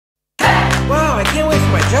Wow, I can't wait for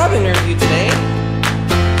my job interview today.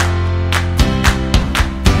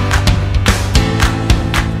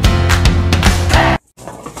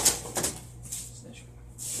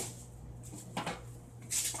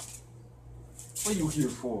 What are you here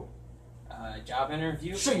for? Job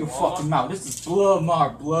interview? Shut your fucking mouth. This is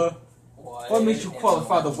Mart, blood. What makes you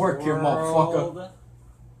qualified to work here, motherfucker?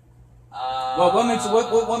 What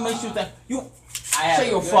makes you think you? Shut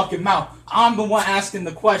your fucking mouth. I'm the one asking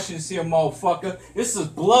the questions here, motherfucker. This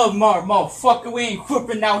is Mart, motherfucker. We ain't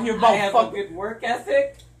quipping out here, motherfucker. I have a good work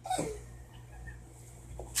ethic.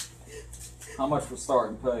 How much for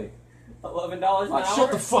starting pay? $11 an hour.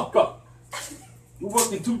 Shut the fuck up. You're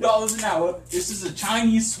working $2 an hour. This is a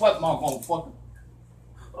Chinese sweat mark, motherfucker.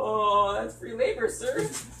 Oh, that's free labor, sir. You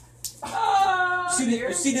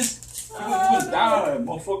see this? You gonna die,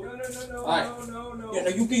 motherfucker. No. Yeah, now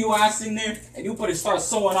you get your ass in there and you better start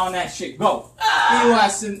sewing on that shit. Go. Get your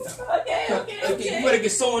ass in. Okay. You better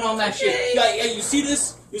get sewing on that shit. Yeah, you see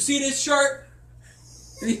this? You see this shirt?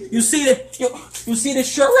 You see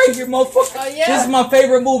this shirt right here, motherfucker? Yeah. This is my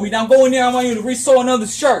favorite movie. Now go in there. I want you to re-sew another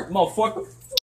shirt, motherfucker.